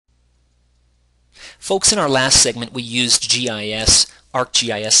Folks, in our last segment we used GIS,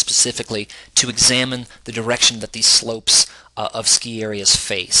 ArcGIS specifically, to examine the direction that these slopes of ski areas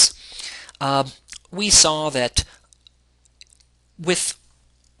face. We saw that with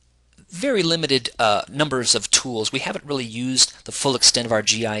very limited numbers of tools, we haven't really used the full extent of our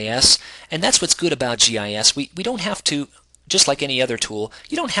GIS, and that's what's good about GIS. We don't have to, just like any other tool,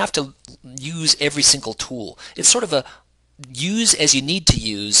 you don't have to use every single tool. It's sort of a use as you need to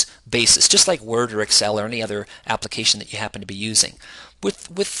use basis, just like Word or Excel or any other application that you happen to be using.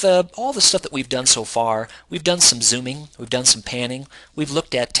 With all the stuff that we've done so far, we've done some zooming, we've done some panning, we've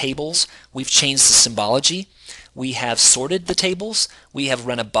looked at tables, we've changed the symbology, we have sorted the tables, we have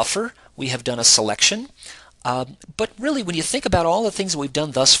run a buffer, we have done a selection. But really, when you think about all the things that we've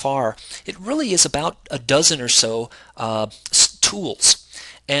done thus far, it really is about a dozen or so tools.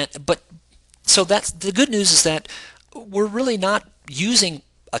 So that's the good news, is that we're really not using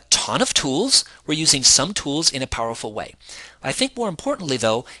a ton of tools. We're using some tools in a powerful way. I think more importantly,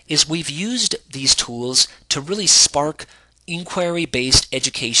 though, is we've used these tools to really spark inquiry-based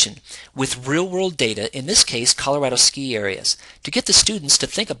education with real-world data, in this case Colorado ski areas, to get the students to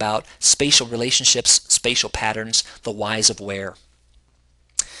think about spatial relationships, spatial patterns, the whys of where.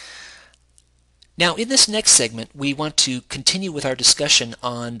 Now, in this next segment, we want to continue with our discussion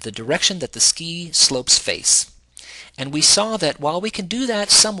on the direction that the ski slopes face. And we saw that while we can do that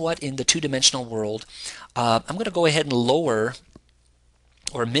somewhat in the two-dimensional world, I'm going to go ahead and lower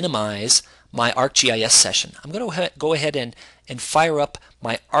or minimize my ArcGIS session. I'm going to go ahead and fire up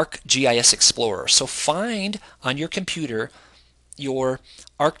my ArcGIS Explorer. So find on your computer your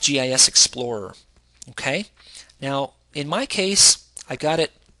ArcGIS Explorer. Okay? Now, in my case, I got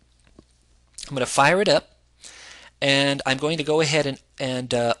it. I'm going to fire it up, and I'm going to go ahead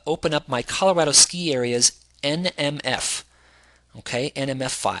and open up my Colorado ski areas NMF. Okay, NMF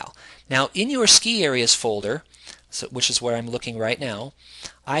file. Now, in your ski areas folder, which is where I'm looking right now,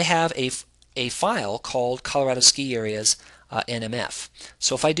 I have a file called Colorado ski areas NMF.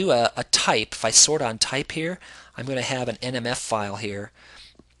 So if I do a type, if I sort on type here, I'm going to have an NMF file here,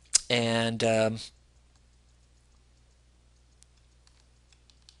 and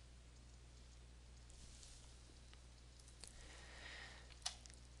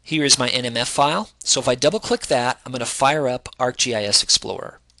here is my NMF file. So if I double click that, I'm going to fire up ArcGIS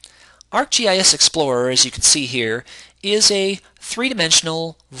Explorer. ArcGIS Explorer, as you can see here, is a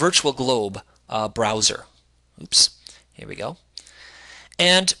three-dimensional virtual globe browser. Oops, here we go.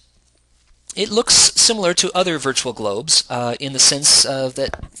 And it looks similar to other virtual globes in the sense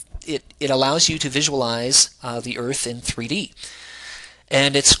that it allows you to visualize the Earth in 3D.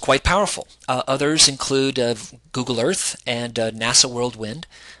 And it's quite powerful. Others include Google Earth and NASA Whirlwind.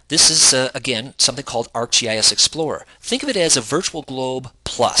 This is, again, something called ArcGIS Explorer. Think of it as a virtual globe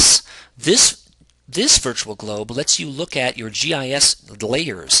plus. This virtual globe lets you look at your GIS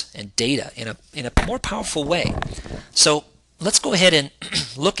layers and data in a more powerful way. So let's go ahead and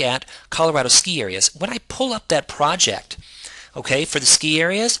look at Colorado ski areas. When I pull up that project, okay, for the ski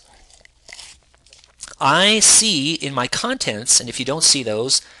areas, I see in my contents, and if you don't see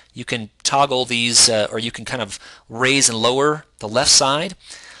those, you can toggle these, or you can kind of raise and lower the left side.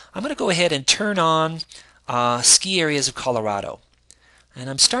 I'm going to go ahead and turn on ski areas of Colorado. And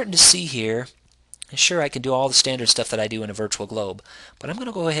I'm starting to see here, and sure, I can do all the standard stuff that I do in a virtual globe, but I'm going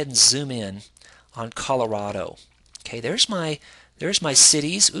to go ahead and zoom in on Colorado. Okay, there's my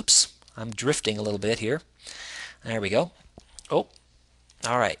cities. Oops, I'm drifting a little bit here. There we go. Oh,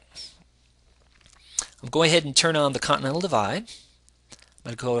 all right. I'm going to go ahead and turn on the Continental Divide. I'm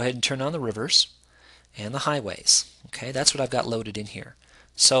going to go ahead and turn on the rivers and the highways. Okay, that's what I've got loaded in here.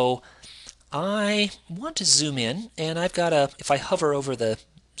 So I want to zoom in, and I've got if I hover over the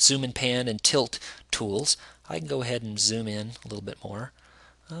zoom and pan and tilt tools, I can go ahead and zoom in a little bit more,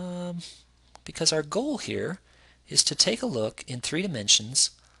 because our goal here is to take a look in 3 dimensions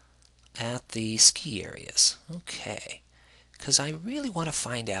at the ski areas. Okay, because I really want to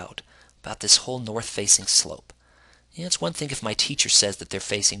find out about this whole north-facing slope. You know, it's one thing if my teacher says that they're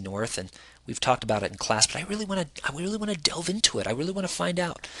facing north, and we've talked about it in class, but I really want to delve into it. I really want to find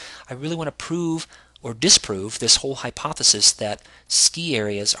out. I really want to prove or disprove this whole hypothesis that ski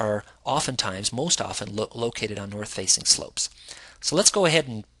areas are oftentimes, most often, located on north-facing slopes. So let's go ahead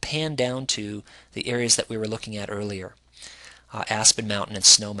and pan down to the areas that we were looking at earlier, Aspen Mountain and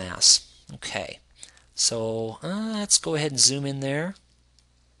Snowmass. Okay, so let's go ahead and zoom in there.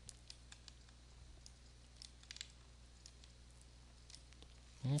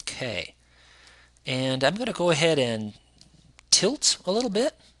 Okay, and I'm going to go ahead and tilt a little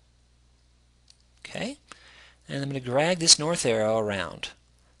bit. Okay, and I'm going to drag this north arrow around.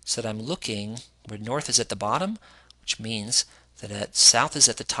 so that I'm looking where north is at the bottom, which means that south is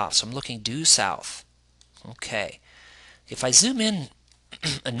at the top. So I'm looking due south. Okay. If I zoom in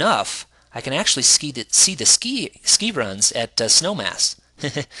enough, I can actually see the ski runs at Snowmass,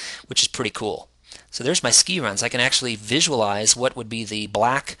 which is pretty cool. So there's my ski runs. I can actually visualize what would be the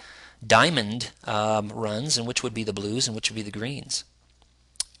black diamond runs and which would be the blues and which would be the greens.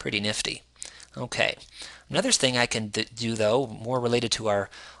 Pretty nifty. Okay. Another thing I can do, though, more related to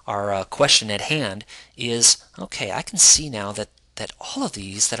our question at hand, is, okay, I can see now that all of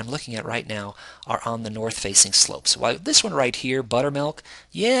these that I'm looking at right now are on the north-facing slopes. While this one right here, buttermilk,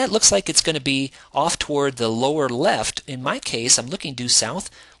 yeah, it looks like it's going to be off toward the lower left. In my case, I'm looking due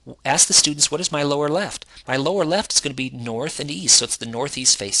south. Ask the students, what is my lower left? My lower left is going to be north and east, so it's the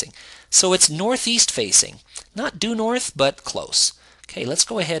northeast facing. So it's northeast facing. Not due north, but close. Okay, let's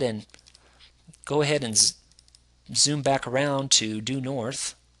go ahead and zoom back around to due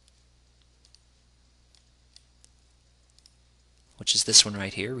north, which is this one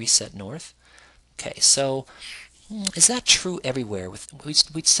right here, reset north. Okay, so is that true everywhere? We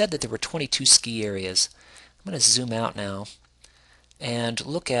said that there were 22 ski areas. I'm going to zoom out now and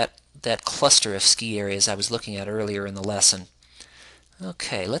look at that cluster of ski areas I was looking at earlier in the lesson.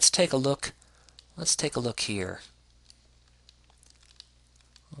 Okay, let's take a look. Let's take a look here.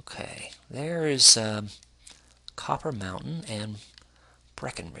 Okay, there is Copper Mountain and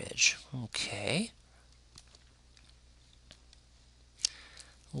Breckenridge. Okay.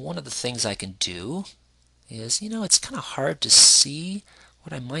 One of the things I can do is, it's kind of hard to see.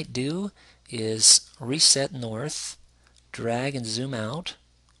 What I might do is reset north, drag and zoom out,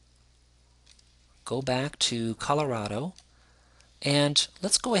 go back to Colorado, and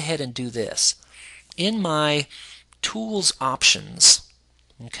let's go ahead and do this. In my tools options,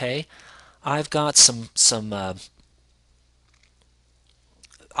 okay, I've got some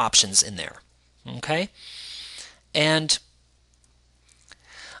options in there, okay, and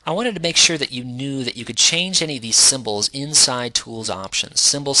I wanted to make sure that you knew that you could change any of these symbols inside tools options,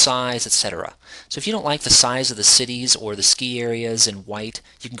 symbol size, etc. So if you don't like the size of the cities or the ski areas in white,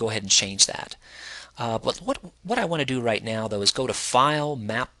 you can go ahead and change that. But what I want to do right now, though, is go to File,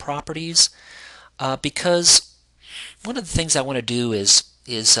 Map Properties, because one of the things I want to do is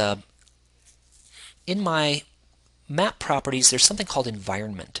in my map properties, there's something called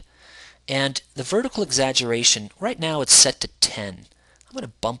environment. And the vertical exaggeration, right now it's set to 10. I'm going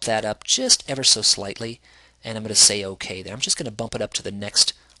to bump that up just ever so slightly, and I'm going to say OK there. I'm just going to bump it up to the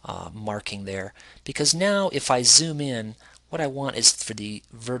next marking there, because now if I zoom in, what I want is for the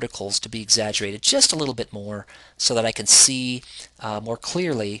verticals to be exaggerated just a little bit more so that I can see more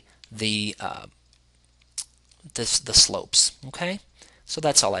clearly the slopes. Okay, so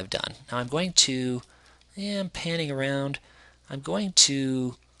that's all I've done. Now I'm going to, I'm panning around, I'm going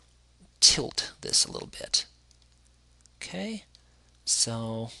to tilt this a little bit. Okay,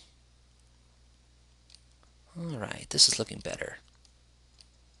 so alright, this is looking better.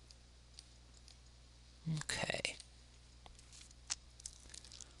 Okay.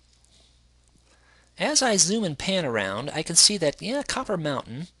 As I zoom and pan around, I can see that, yeah, Copper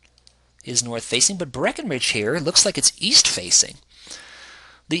Mountain is north facing, but Breckenridge here looks like it's east facing.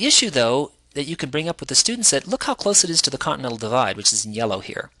 The issue, though, that you can bring up with the students that look how close it is to the Continental Divide, which is in yellow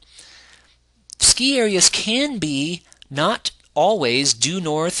here. Ski areas can be not always due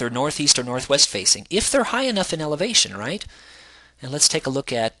north or northeast or northwest facing if they're high enough in elevation, right? And let's take a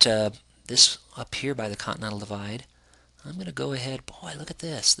look at this up here by the Continental Divide. I'm going to go ahead. Boy, look at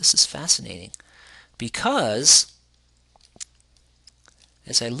this. This is fascinating. Because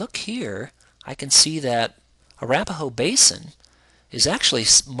as I look here, I can see that Arapahoe Basin is actually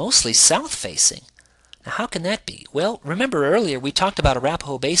mostly south facing. Now, how can that be? Well, remember earlier we talked about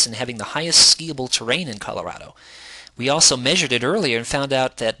Arapahoe Basin having the highest skiable terrain in Colorado. We also measured it earlier and found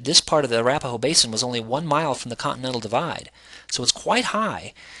out that this part of the Arapahoe Basin was only 1 mile from the Continental Divide. So it's quite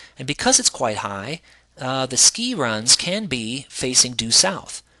high. And because it's quite high, the ski runs can be facing due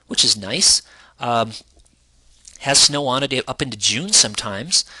south, which is nice. Has snow on it up into June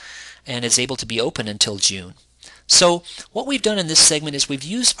sometimes, and is able to be open until June. So what we've done in this segment is we've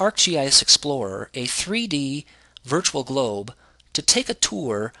used ArcGIS Explorer, a 3D virtual globe, to take a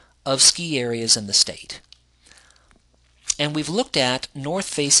tour of ski areas in the state. And we've looked at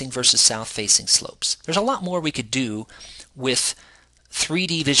north-facing versus south-facing slopes. There's a lot more we could do with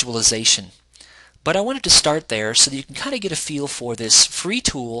 3D visualization. But I wanted to start there so that you can kind of get a feel for this free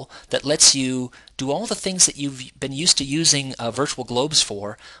tool that lets you do all the things that you've been used to using virtual globes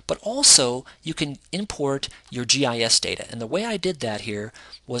for, but also you can import your GIS data. And the way I did that here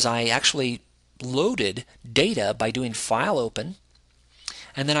was I actually loaded data by doing File Open,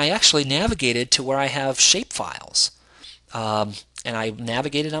 and then I actually navigated to where I have shape files. And I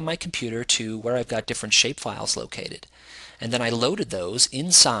navigated on my computer to where I've got different shape files located. And then I loaded those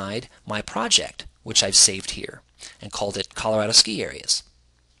inside my project, which I've saved here, and called it Colorado Ski Areas.